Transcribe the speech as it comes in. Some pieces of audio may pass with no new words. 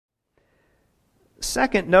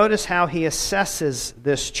Second, notice how he assesses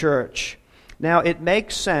this church. Now, it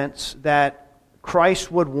makes sense that Christ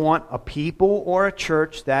would want a people or a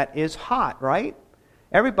church that is hot, right?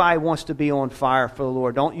 Everybody wants to be on fire for the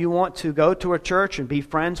Lord. Don't you want to go to a church and be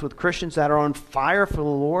friends with Christians that are on fire for the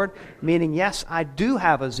Lord? Meaning, yes, I do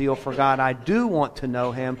have a zeal for God. I do want to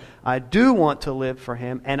know Him. I do want to live for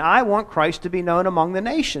Him. And I want Christ to be known among the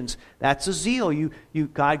nations. That's a zeal.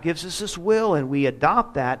 God gives us this will, and we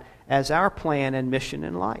adopt that as our plan and mission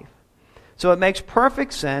in life. So it makes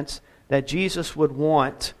perfect sense that Jesus would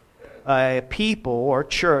want a people or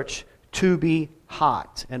church to be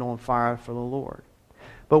hot and on fire for the Lord.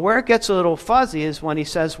 But where it gets a little fuzzy is when he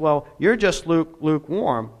says, well, you're just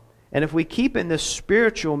lukewarm. And if we keep in this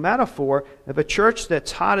spiritual metaphor, if a church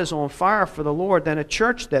that's hot is on fire for the Lord, then a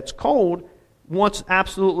church that's cold wants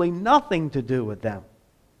absolutely nothing to do with them,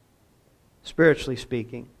 spiritually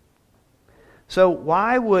speaking. So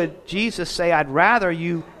why would Jesus say, I'd rather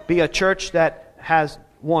you be a church that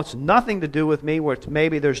wants nothing to do with me, where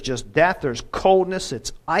maybe there's just death, there's coldness,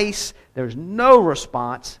 it's ice, there's no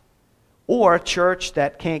response, or a church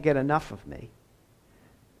that can't get enough of me?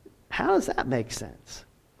 How does that make sense?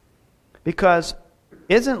 Because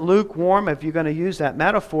isn't lukewarm, if you're going to use that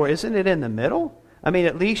metaphor, isn't it in the middle? I mean,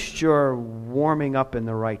 at least you're warming up in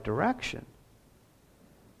the right direction.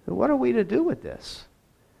 So what are we to do with this?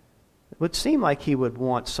 It would seem like he would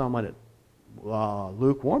want someone that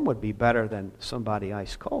lukewarm would be better than somebody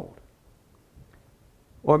ice cold.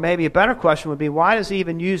 Or maybe a better question would be, why does he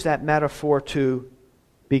even use that metaphor to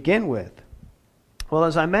begin with? Well,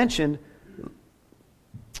 as I mentioned,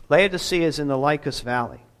 Laodicea is in the Lycus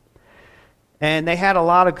Valley. And they had a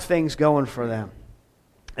lot of things going for them.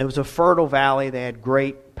 It was a fertile valley. They had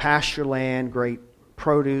great pasture land, great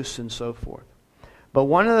produce, and so forth. But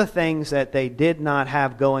one of the things that they did not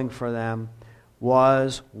have going for them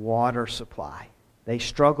was water supply. They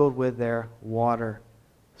struggled with their water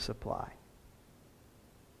supply.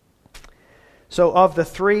 So of the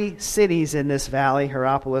three cities in this valley,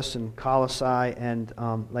 Hierapolis and Colossae and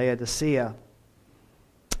Laodicea,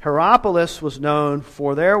 Hierapolis was known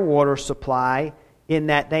for their water supply in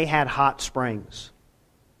that they had hot springs.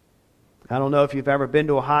 I don't know if you've ever been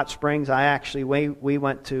to a hot springs. We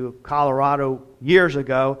went to Colorado years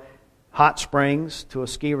ago, hot springs, to a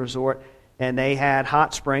ski resort, and they had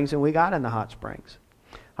hot springs, and we got in the hot springs.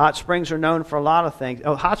 Hot springs are known for a lot of things.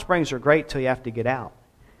 Oh, hot springs are great till you have to get out.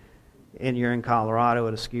 And you're in Colorado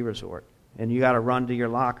at a ski resort, and you got to run to your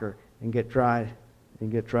locker and get dried and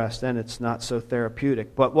get dressed. Then it's not so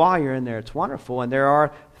therapeutic. But while you're in there, it's wonderful, and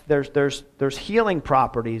there's healing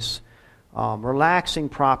properties, relaxing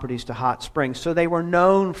properties to hot springs. So they were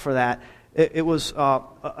known for that.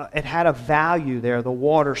 It had a value there. The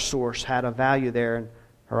water source had a value there in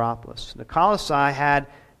Hierapolis. The Colossae had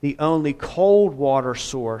the only cold water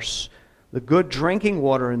source, the good drinking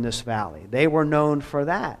water in this valley. They were known for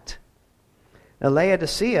that. Now,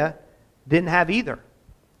 Laodicea didn't have either.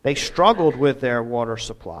 They struggled with their water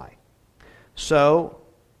supply. So,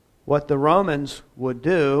 what the Romans would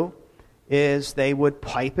do is they would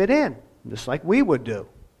pipe it in, just like we would do.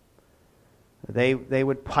 They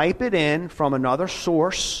would pipe it in from another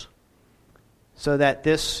source so that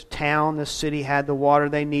this town, this city, had the water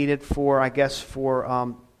they needed for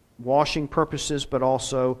washing purposes, but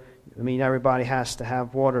also, everybody has to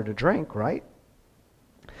have water to drink, right?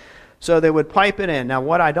 So they would pipe it in. Now,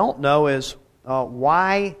 what I don't know is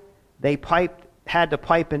why they had to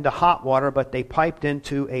pipe into hot water, but they piped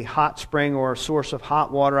into a hot spring or a source of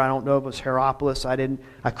hot water. I don't know if it was Hierapolis.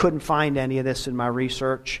 I couldn't find any of this in my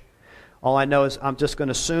research. All I know is I'm just going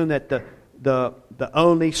to assume that the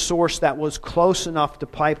only source that was close enough to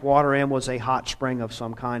pipe water in was a hot spring of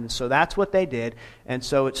some kind. And so that's what they did. And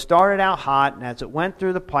so it started out hot, and as it went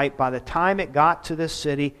through the pipe, by the time it got to this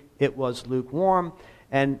city, it was lukewarm.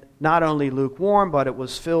 And not only lukewarm, but it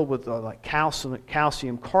was filled with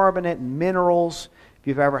calcium carbonate and minerals. If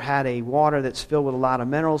you've ever had a water that's filled with a lot of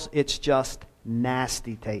minerals, it's just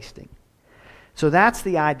nasty tasting. So that's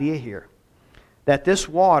the idea here. That this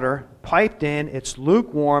water, piped in, it's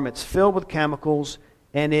lukewarm, it's filled with chemicals,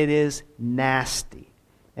 and it is nasty.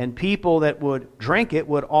 And people that would drink it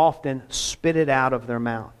would often spit it out of their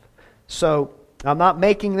mouth. So, I'm not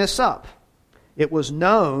making this up. It was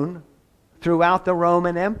known throughout the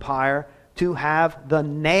Roman Empire to have the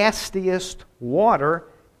nastiest water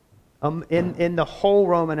in the whole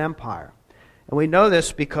Roman Empire. And we know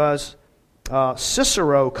this because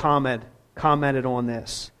Cicero commented on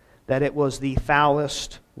this, that it was the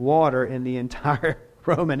foulest water in the entire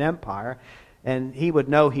Roman Empire. And he would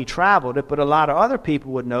know, he traveled it, but a lot of other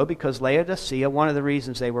people would know, because Laodicea, one of the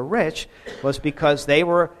reasons they were rich was because they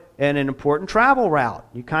were an important travel route.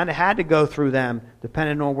 You kind of had to go through them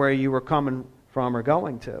depending on where you were coming from or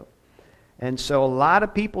going to. And so a lot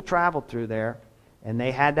of people traveled through there, and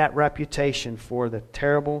they had that reputation for the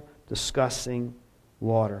terrible, disgusting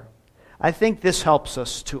water. I think this helps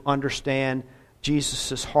us to understand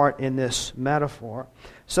Jesus' heart in this metaphor.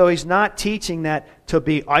 So he's not teaching that to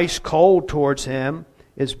be ice cold towards him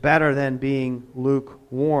is better than being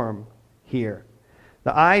lukewarm here.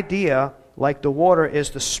 The idea, like the water, is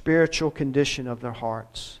the spiritual condition of their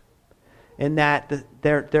hearts, in that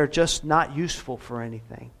they're just not useful for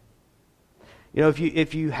anything. You know,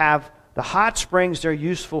 if you have the hot springs, they're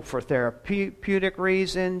useful for therapeutic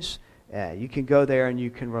reasons. You can go there and you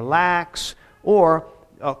can relax. Or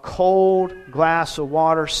a cold glass of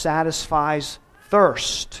water satisfies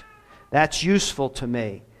thirst. That's useful to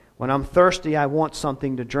me. When I'm thirsty, I want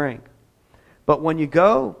something to drink. But when you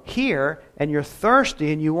go here and you're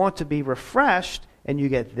thirsty and you want to be refreshed and you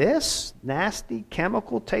get this nasty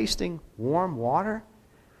chemical-tasting warm water,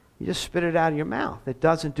 you just spit it out of your mouth. It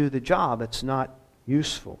doesn't do the job. It's not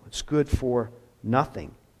useful. It's good for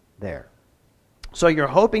nothing there. So you're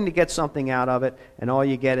hoping to get something out of it, and all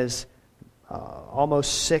you get is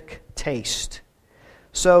almost sick taste.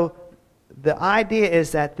 So the idea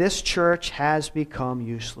is that this church has become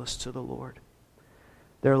useless to the Lord.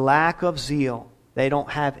 Their lack of zeal, they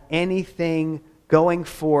don't have anything going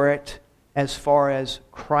for it as far as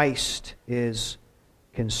Christ is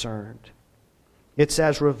concerned. It's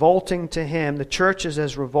as revolting to him, the church is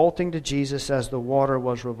as revolting to Jesus as the water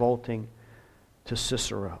was revolting to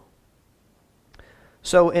Cicero.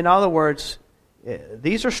 So, in other words,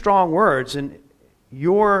 these are strong words, and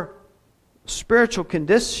your spiritual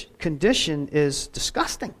condition is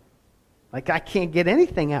disgusting. Like, I can't get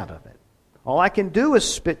anything out of it. All I can do is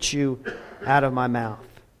spit you out of my mouth.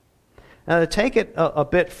 Now, to take it a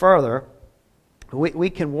bit further, we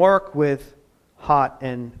can work with hot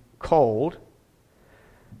and cold.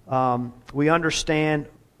 We understand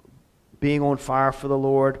being on fire for the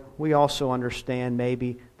Lord. We also understand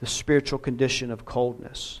maybe the spiritual condition of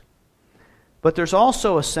coldness. But there's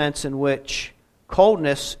also a sense in which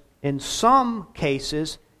coldness, in some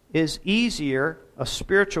cases, is easier, a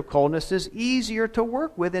spiritual coldness is easier to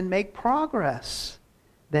work with and make progress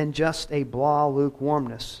than just a blah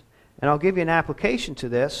lukewarmness. And I'll give you an application to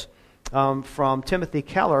this from Timothy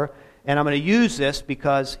Keller, and I'm going to use this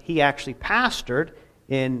because he actually pastored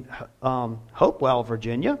in Hopewell,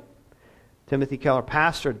 Virginia. Timothy Keller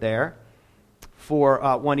pastored there for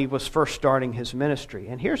when he was first starting his ministry.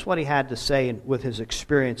 And here's what he had to say with his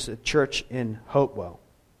experience at church in Hopewell.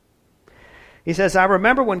 He says, I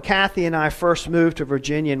remember when Kathy and I first moved to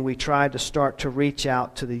Virginia and we tried to start to reach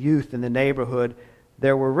out to the youth in the neighborhood.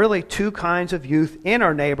 There were really two kinds of youth in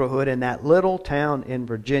our neighborhood in that little town in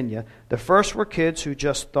Virginia. The first were kids who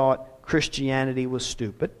just thought Christianity was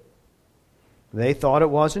stupid. They thought it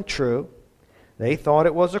wasn't true. They thought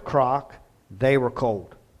it was a crock. They were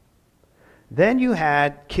cold. Then you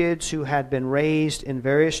had kids who had been raised in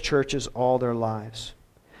various churches all their lives.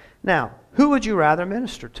 Now, who would you rather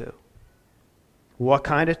minister to? What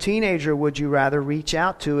kind of teenager would you rather reach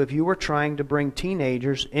out to if you were trying to bring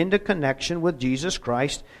teenagers into connection with Jesus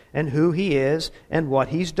Christ and who He is and what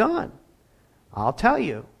He's done? I'll tell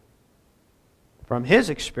you, from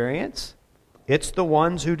his experience, it's the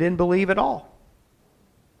ones who didn't believe at all.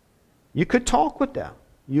 You could talk with them.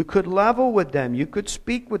 You could level with them. You could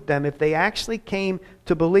speak with them. If they actually came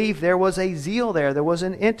to believe, there was a zeal there. There was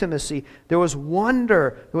an intimacy. There was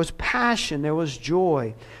wonder. There was passion. There was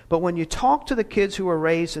joy. But when you talk to the kids who were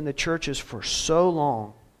raised in the churches for so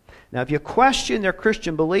long, now if you question their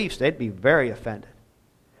Christian beliefs, they'd be very offended.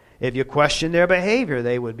 If you question their behavior,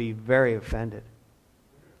 they would be very offended.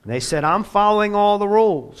 And they said, I'm following all the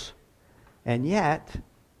rules. And yet,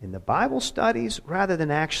 in the Bible studies, rather than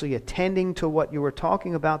actually attending to what you were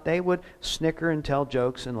talking about, they would snicker and tell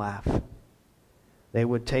jokes and laugh. They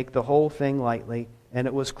would take the whole thing lightly, and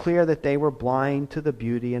it was clear that they were blind to the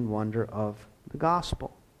beauty and wonder of the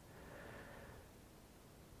gospel.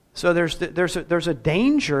 So there's a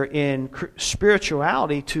danger in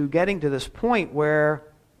spirituality to getting to this point where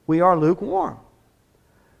we are lukewarm,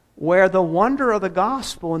 where the wonder of the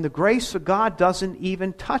gospel and the grace of God doesn't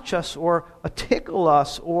even touch us or tickle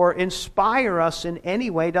us or inspire us in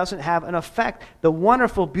any way, doesn't have an effect. The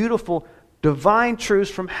wonderful, beautiful, divine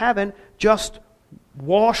truths from heaven just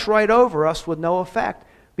wash right over us with no effect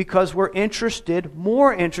because we're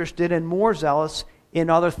more interested and more zealous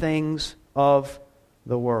in other things of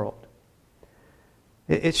the world.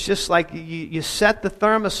 It's just like you set the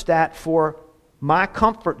thermostat for my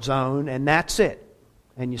comfort zone and that's it.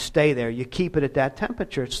 And you stay there. You keep it at that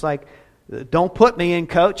temperature. It's like Don't put me in,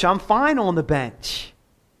 coach. I'm fine on the bench.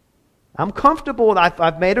 I'm comfortable.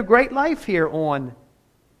 I've made a great life here on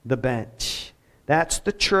the bench. That's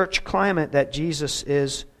the church climate that Jesus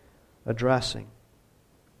is addressing.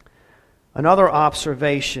 Another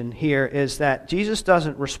observation here is that Jesus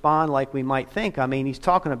doesn't respond like we might think. I mean, he's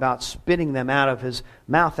talking about spitting them out of his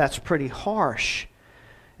mouth. That's pretty harsh.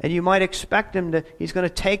 And you might expect he's going to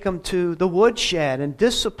take them to the woodshed and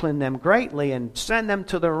discipline them greatly and send them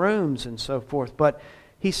to their rooms and so forth. But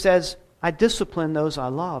he says, I discipline those I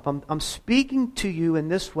love. I'm speaking to you in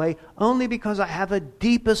this way only because I have a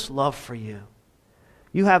deepest love for you.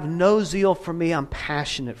 You have no zeal for me. I'm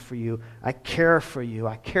passionate for you. I care for you.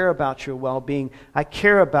 I care about your well-being. I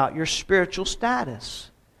care about your spiritual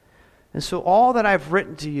status. And so all that I've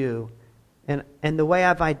written to you and the way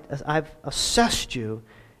I've assessed you,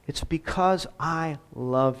 it's because I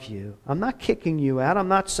love you. I'm not kicking you out. I'm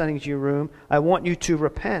not sending you to your room. I want you to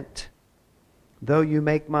repent. Though you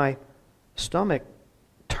make my stomach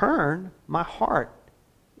turn, my heart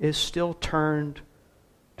is still turned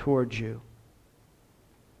towards you.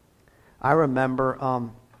 I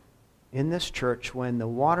remember in this church when the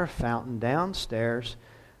water fountain downstairs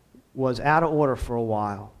was out of order for a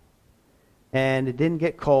while. And it didn't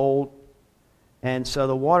get cold. And so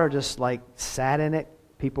the water just like sat in it.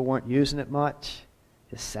 People weren't using it much.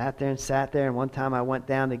 Just sat there. And one time I went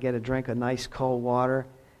down to get a drink of nice cold water,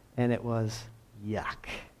 and it was yuck.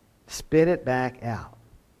 Spit it back out.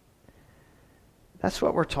 That's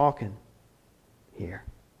what we're talking here.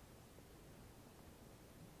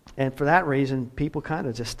 And for that reason, people kind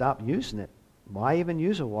of just stopped using it. Why even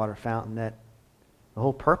use a water fountain that the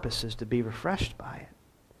whole purpose is to be refreshed by it?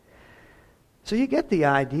 So you get the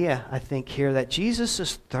idea, I think, here that Jesus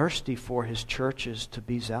is thirsty for his churches to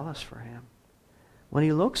be zealous for him. When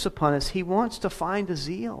he looks upon us, he wants to find a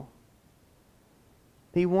zeal.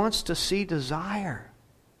 He wants to see desire.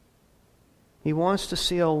 He wants to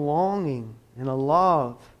see a longing and a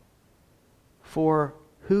love for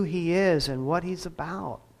who he is and what he's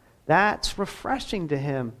about. That's refreshing to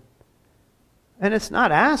him. And it's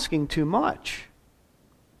not asking too much.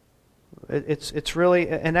 It's really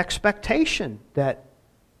an expectation that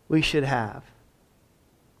we should have.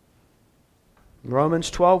 Romans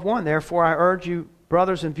 12:1, therefore I urge you,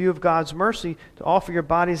 brothers, in view of God's mercy, to offer your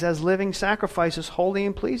bodies as living sacrifices, holy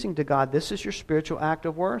and pleasing to God. This is your spiritual act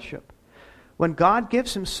of worship. When God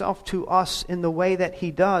gives himself to us in the way that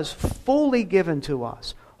he does, fully given to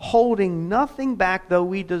us, holding nothing back, though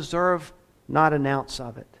we deserve not an ounce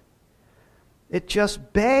of it, it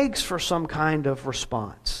just begs for some kind of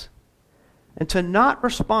response. And to not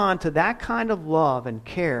respond to that kind of love and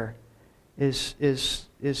care is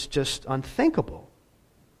just unthinkable.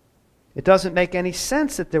 It doesn't make any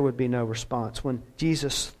sense that there would be no response when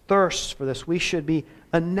Jesus thirsts for this. We should be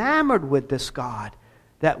enamored with this God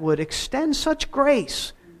that would extend such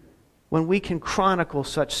grace when we can chronicle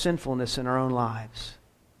such sinfulness in our own lives.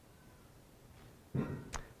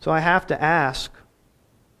 So I have to ask,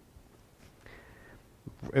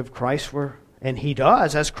 if Christ were, and he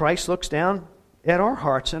does, as Christ looks down at our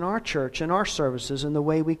hearts and our church and our services and the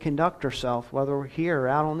way we conduct ourselves, whether we're here or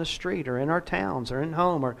out on the street or in our towns or in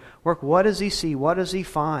home or work, what does he see? What does he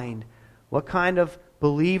find? What kind of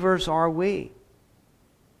believers are we?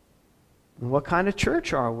 And what kind of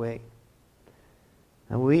church are we?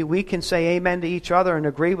 And we can say amen to each other and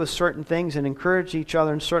agree with certain things and encourage each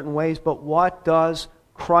other in certain ways, but what does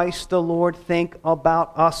Christ the Lord think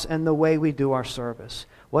about us and the way we do our service?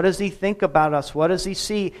 What does he think about us? What does he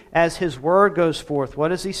see as his word goes forth? What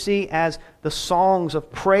does he see as the songs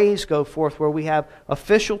of praise go forth, where we have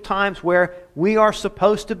official times where we are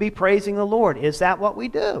supposed to be praising the Lord? Is that what we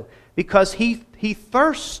do? Because he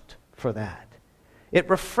thirsts for that. It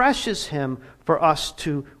refreshes him for us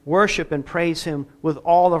to worship and praise him with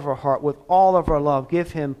all of our heart, with all of our love,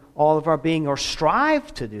 give him all of our being, or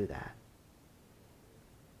strive to do that.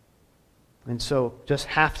 And so just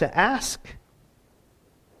have to ask,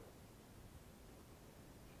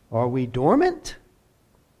 are we dormant?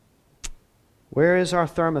 Where is our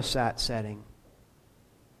thermostat setting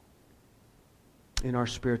in our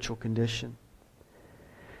spiritual condition?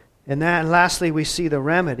 And then lastly, we see the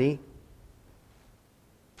remedy.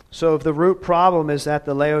 So if the root problem is that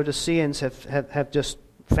the Laodiceans have just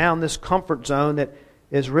found this comfort zone that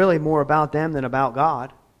is really more about them than about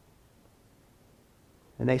God,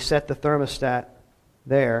 and they set the thermostat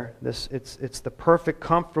there, it's the perfect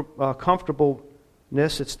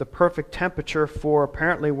comfortableness, it's the perfect temperature for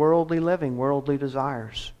apparently worldly living, worldly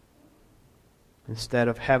desires, instead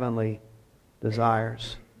of heavenly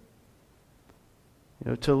desires.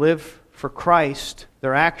 To live for Christ,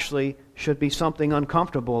 there actually should be something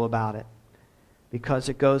uncomfortable about it. because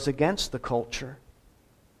it goes against the culture.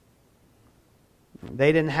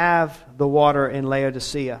 They didn't have the water in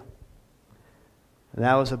Laodicea.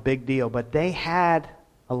 That was a big deal. But they had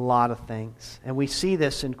a lot of things. And we see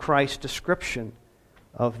this in Christ's description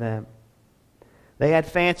of them. They had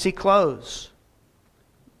fancy clothes.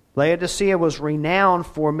 Laodicea was renowned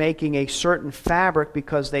for making a certain fabric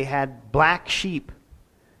because they had black sheep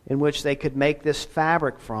in which they could make this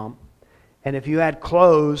fabric from. And if you had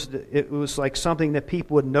clothes, it was like something that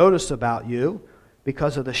people would notice about you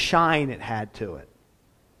because of the shine it had to it.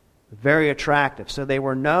 Very attractive. So they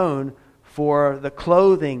were known for the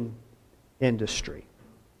clothing industry.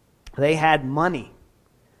 They had money.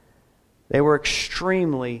 They were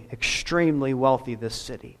extremely, extremely wealthy, this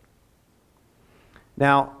city.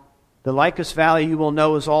 Now, the Lycus Valley, you will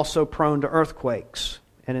know, is also prone to earthquakes.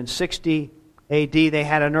 And in 60 AD, they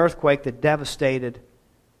had an earthquake that devastated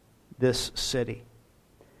this city.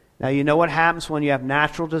 Now, you know what happens when you have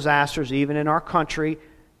natural disasters, even in our country.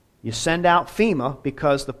 You send out FEMA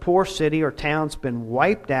because the poor city or town's been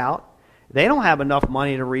wiped out. They don't have enough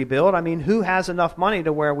money to rebuild. I mean, who has enough money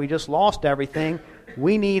to where we just lost everything?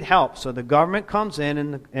 We need help. So the government comes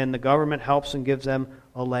in and the government helps and gives them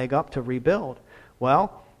a leg up to rebuild.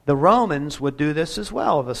 Well, the Romans would do this as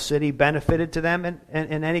well. If a city benefited to them in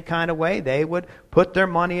any kind of way, they would put their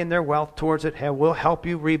money and their wealth towards it. Hey, we'll help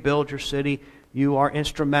you rebuild your city. You are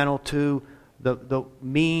instrumental to the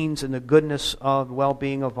means and the goodness of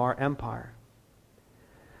well-being of our empire.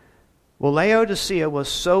 Well, Laodicea was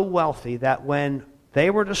so wealthy that when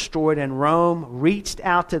they were destroyed and Rome reached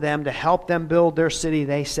out to them to help them build their city,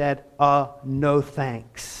 they said, no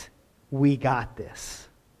thanks. We got this.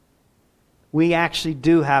 We actually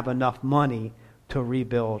do have enough money to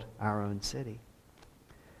rebuild our own city.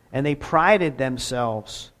 And they prided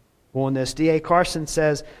themselves on this. D.A. Carson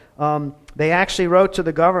says, they actually wrote to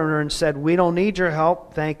the governor and said, we don't need your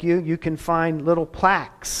help, thank you. You can find little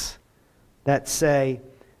plaques that say,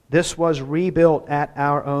 this was rebuilt at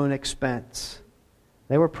our own expense.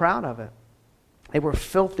 They were proud of it. They were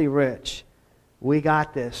filthy rich. We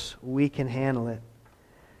got this. We can handle it.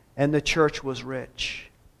 And the church was rich.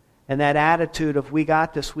 And that attitude of we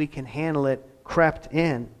got this, we can handle it, crept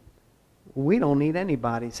in. We don't need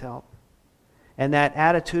anybody's help. And that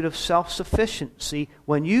attitude of self-sufficiency,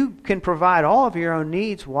 when you can provide all of your own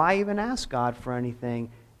needs, why even ask God for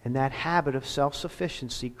anything? And that habit of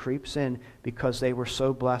self-sufficiency creeps in because they were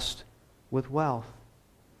so blessed with wealth.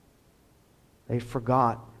 They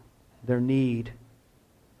forgot their need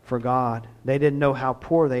for God. They didn't know how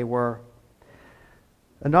poor they were.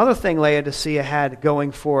 Another thing Laodicea had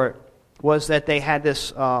going for it was that they had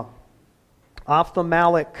this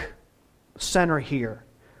ophthalmic center here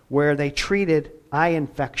where they treated eye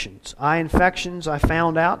infections. Eye infections, I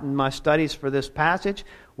found out in my studies for this passage,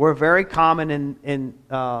 were very common in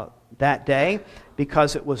that day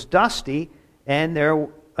because it was dusty and their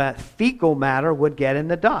fecal matter would get in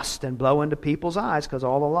the dust and blow into people's eyes because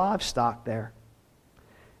all the livestock there.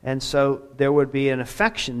 And so there would be an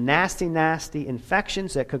infection, nasty, nasty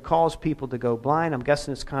infections that could cause people to go blind. I'm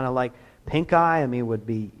guessing it's kind of like pink eye. I mean, it would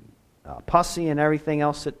be pussy and everything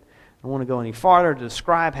else. That I don't want to go any farther to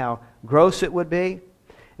describe how gross it would be.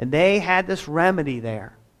 And they had this remedy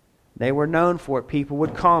there. They were known for it. People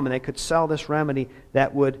would come and they could sell this remedy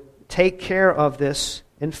that would take care of this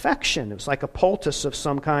infection. It was like a poultice of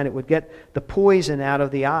some kind. It would get the poison out of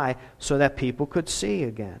the eye so that people could see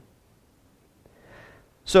again.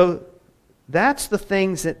 So that's the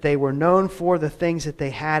things that they were known for, the things that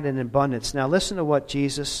they had in abundance. Now listen to what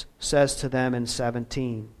Jesus says to them in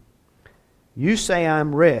 17. You say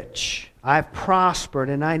I'm rich, I've prospered,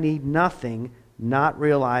 and I need nothing, not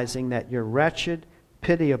realizing that you're wretched,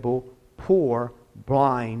 pitiable, poor,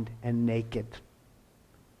 blind, and naked.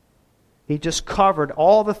 He just covered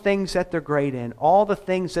all the things that they're great in, all the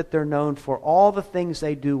things that they're known for, all the things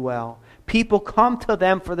they do well. People come to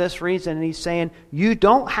them for this reason, and he's saying, you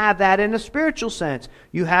don't have that in a spiritual sense.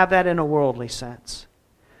 You have that in a worldly sense.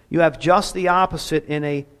 You have just the opposite in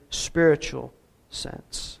a spiritual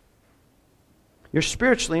sense. You're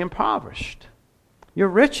spiritually impoverished. Your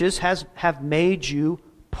riches have made you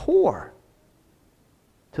poor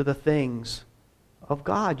to the things of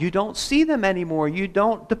God. You don't see them anymore. You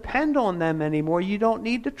don't depend on them anymore. You don't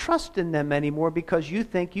need to trust in them anymore because you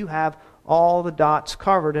think you have all the dots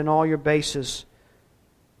covered and all your bases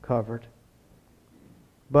covered.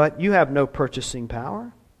 But you have no purchasing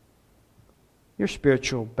power. Your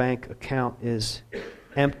spiritual bank account is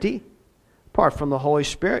empty. Apart from the Holy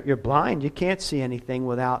Spirit, you're blind. You can't see anything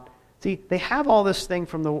without. See, they have all these things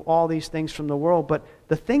from the world, but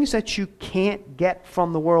the things that you can't get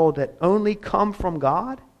from the world that only come from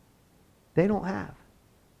God, they don't have.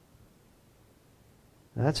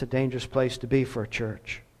 Now, that's a dangerous place to be for a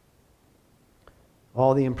church.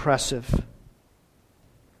 All the impressive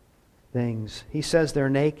things. He says they're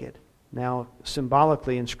naked. Now,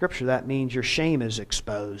 symbolically in Scripture, that means your shame is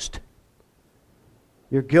exposed.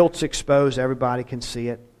 Your guilt's exposed. Everybody can see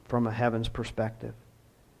it from a heaven's perspective.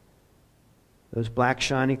 Those black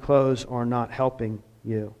shiny clothes are not helping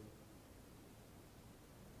you.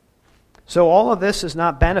 So all of this is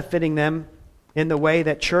not benefiting them in the way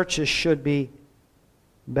that churches should be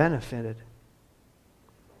benefited.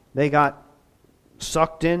 They got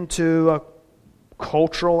sucked into a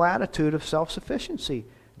cultural attitude of self-sufficiency.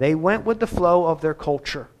 They went with the flow of their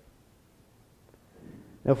culture.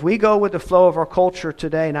 Now, if we go with the flow of our culture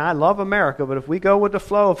today, and I love America, but if we go with the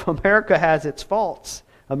flow of America has its faults.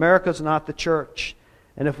 America's not the church.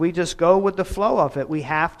 And if we just go with the flow of it, we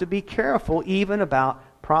have to be careful even about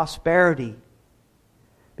prosperity.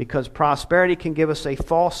 Because prosperity can give us a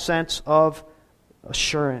false sense of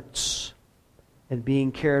assurance and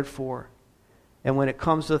being cared for. And when it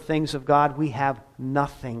comes to the things of God, we have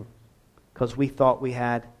nothing because we thought we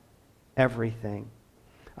had everything.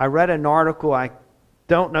 I read an article, I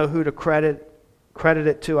don't know who to credit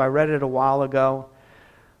it to. I read it a while ago.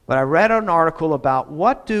 But I read an article about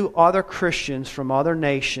what do other Christians from other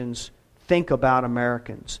nations think about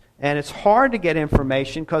Americans. And it's hard to get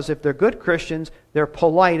information because if they're good Christians, they're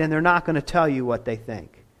polite and they're not going to tell you what they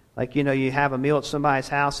think. Like, you have a meal at somebody's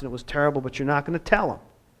house and it was terrible, but you're not going to tell them.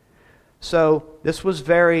 So this was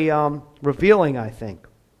very revealing, I think.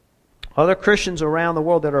 Other Christians around the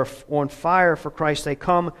world that are on fire for Christ, they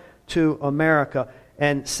come to America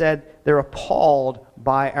and said they're appalled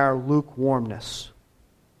by our lukewarmness.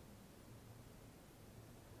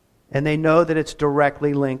 And they know that it's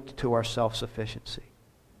directly linked to our self-sufficiency.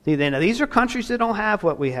 See, these are countries that don't have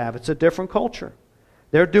what we have. It's a different culture.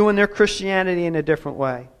 They're doing their Christianity in a different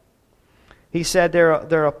way. He said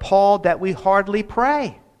they're appalled that we hardly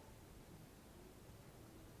pray.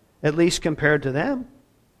 At least compared to them.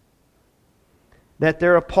 That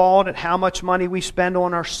they're appalled at how much money we spend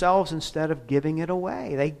on ourselves instead of giving it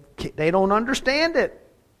away. They don't understand it.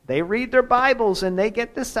 They read their Bibles and they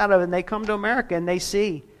get this out of it and they come to America and they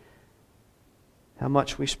see how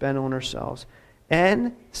much we spend on ourselves.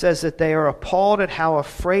 And says that they are appalled at how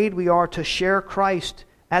afraid we are to share Christ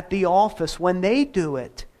at the office when they do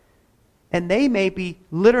it. And they may be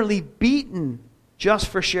literally beaten just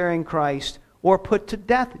for sharing Christ or put to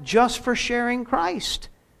death just for sharing Christ.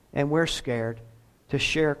 And we're scared to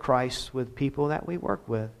share Christ with people that we work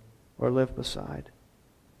with or live beside.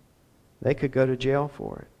 They could go to jail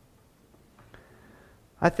for it.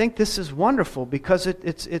 I think this is wonderful because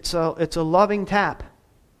it's a loving tap.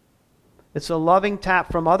 It's a loving tap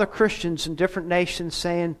from other Christians in different nations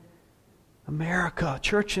saying, America,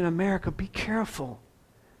 church in America, be careful.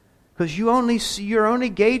 Because you're only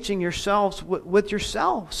gauging yourselves with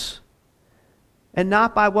yourselves. And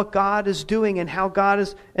not by what God is doing and how God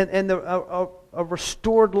is, and a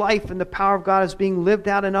restored life and the power of God is being lived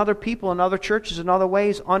out in other people, in other churches, in other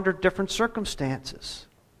ways, under different circumstances.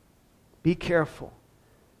 Be careful.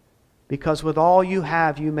 Because with all you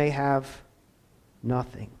have, you may have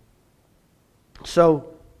nothing.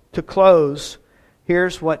 So, to close,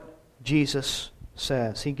 here's what Jesus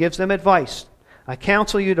says. He gives them advice. I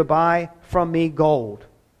counsel you to buy from me gold,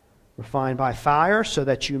 refined by fire, so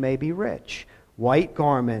that you may be rich. White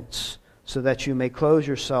garments, so that you may clothe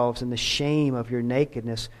yourselves, and the shame of your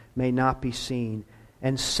nakedness may not be seen.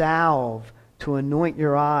 And salve to anoint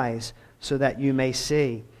your eyes, so that you may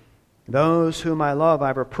see. Those whom I love I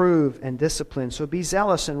reprove and discipline. So be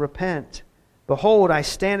zealous and repent. Behold, I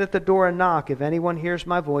stand at the door and knock. If anyone hears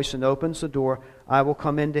my voice and opens the door, I will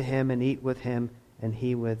come into him and eat with him and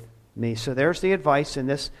he with me. So there's the advice. In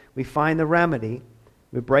this, we find the remedy.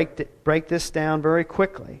 We break this down very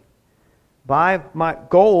quickly.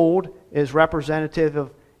 Gold is representative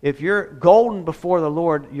of, if you're golden before the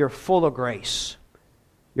Lord, you're full of grace.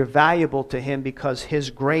 You're valuable to Him because His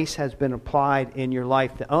grace has been applied in your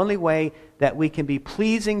life. The only way that we can be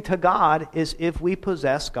pleasing to God is if we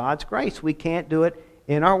possess God's grace. We can't do it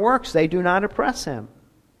in our works. They do not impress Him.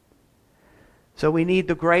 So we need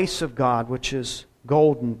the grace of God, which is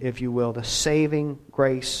golden, if you will, the saving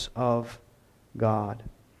grace of God.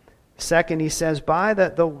 Second, he says, buy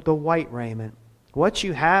the white raiment. What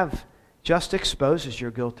you have just exposes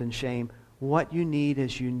your guilt and shame. What you need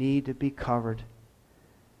is you need to be covered.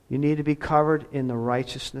 You need to be covered in the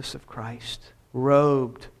righteousness of Christ,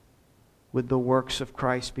 robed with the works of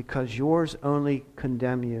Christ, because yours only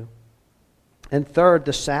condemn you. And third,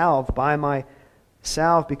 the salve. Buy my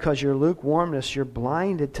salve, because your lukewarmness, you're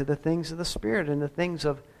blinded to the things of the Spirit and the things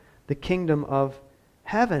of the kingdom of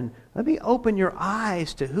heaven. Let me open your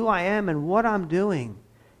eyes to who I am and what I'm doing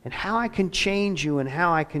and how I can change you and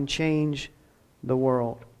how I can change the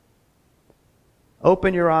world.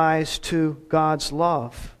 Open your eyes to God's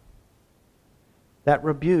love. That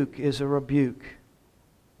rebuke is a rebuke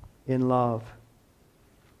in love.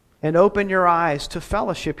 And open your eyes to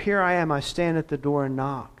fellowship. Here I am, I stand at the door and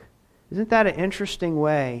knock. Isn't that an interesting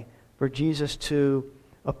way for Jesus to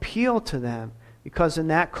appeal to them? Because in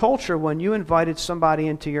that culture, when you invited somebody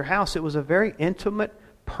into your house, it was a very intimate,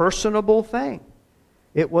 personable thing.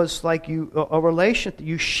 It was like a relation.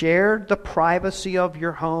 You shared the privacy of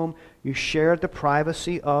your home. You shared the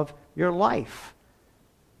privacy of your life.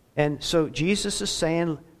 And so Jesus is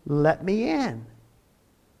saying, let me in.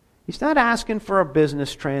 He's not asking for a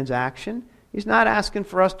business transaction. He's not asking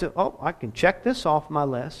for us to, I can check this off my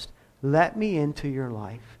list. Let me into your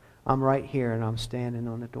life. I'm right here and I'm standing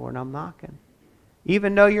on the door and I'm knocking.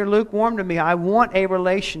 Even though you're lukewarm to me, I want a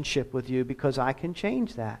relationship with you because I can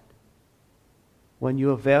change that when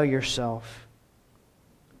you avail yourself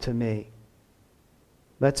to me.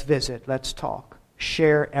 Let's visit. Let's talk.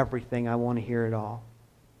 Share everything. I want to hear it all.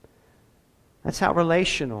 That's how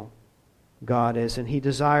relational God is, and He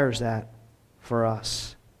desires that for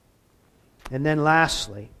us. And then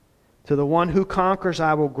lastly, to the one who conquers,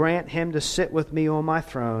 I will grant him to sit with me on my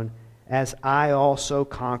throne, as I also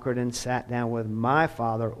conquered and sat down with my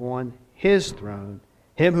Father on His throne.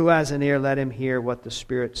 Him who has an ear, let him hear what the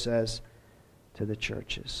Spirit says to the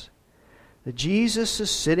churches. That Jesus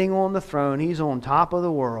is sitting on the throne. He's on top of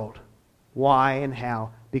the world. Why and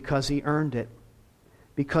how? Because He earned it.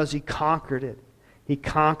 Because He conquered it. He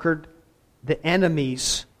conquered the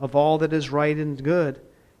enemies of all that is right and good.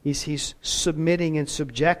 He's submitting and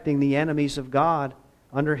subjecting the enemies of God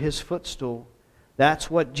under His footstool. That's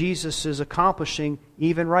what Jesus is accomplishing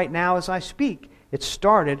even right now as I speak. It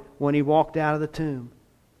started when He walked out of the tomb.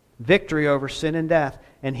 Victory over sin and death.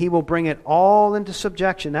 And He will bring it all into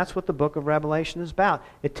subjection. That's what the book of Revelation is about.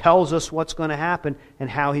 It tells us what's going to happen and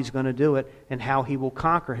how He's going to do it and how He will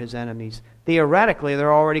conquer His enemies. Theoretically,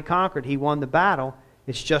 they're already conquered. He won the battle.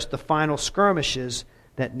 It's just the final skirmishes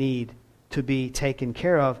that need to be taken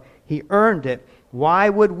care of. He earned it. Why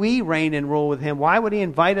would we reign and rule with Him? Why would He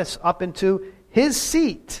invite us up into His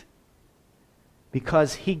seat?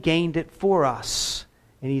 Because He gained it for us.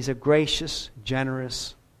 And He's a gracious,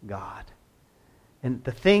 generous God. And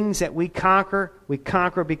the things that we conquer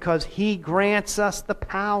because He grants us the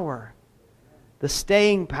power, the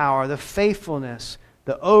staying power, the faithfulness,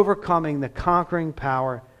 the overcoming, the conquering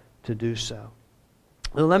power to do so.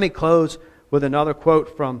 Well, let me close with another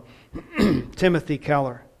quote from Timothy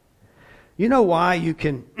Keller. You know why you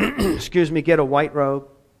can, get a white robe?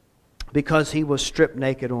 Because He was stripped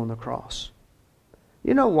naked on the cross.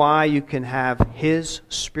 You know why you can have His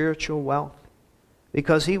spiritual wealth?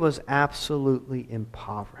 Because He was absolutely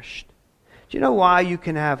impoverished. Do you know why you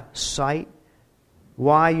can have sight?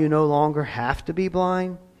 Why you no longer have to be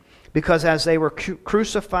blind? Because as they were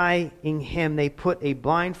crucifying Him, they put a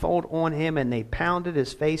blindfold on Him and they pounded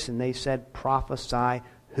His face and they said, "Prophesy,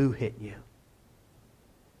 who hit you?"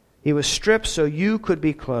 He was stripped so you could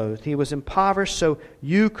be clothed. He was impoverished so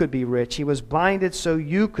you could be rich. He was blinded so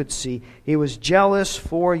you could see. He was jealous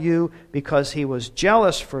for you because He was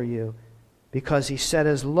jealous for you. Because He set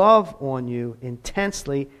His love on you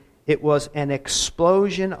intensely. It was an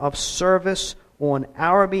explosion of service on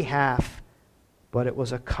our behalf, but it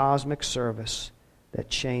was a cosmic service that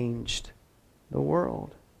changed the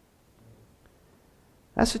world.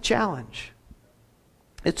 That's a challenge.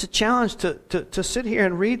 It's a challenge to sit here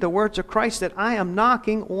and read the words of Christ that I am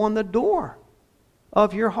knocking on the door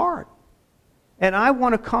of your heart. And I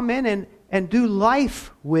want to come in and do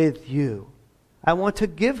life with you. I want to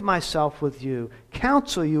give myself with you,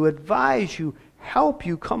 counsel you, advise you, help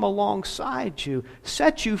you, come alongside you,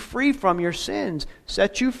 set you free from your sins,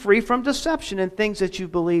 set you free from deception and things that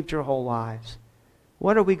you've believed your whole lives.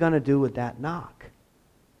 What are we going to do with that knock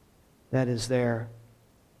that is there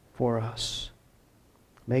for us?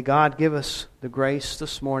 May God give us the grace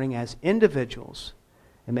this morning as individuals,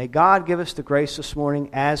 and may God give us the grace this morning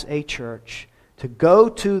as a church to go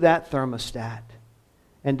to that thermostat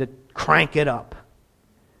and to crank it up.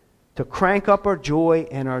 To crank up our joy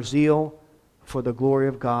and our zeal for the glory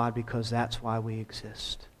of God, because that's why we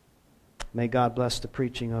exist. May God bless the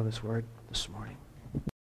preaching of His word this morning.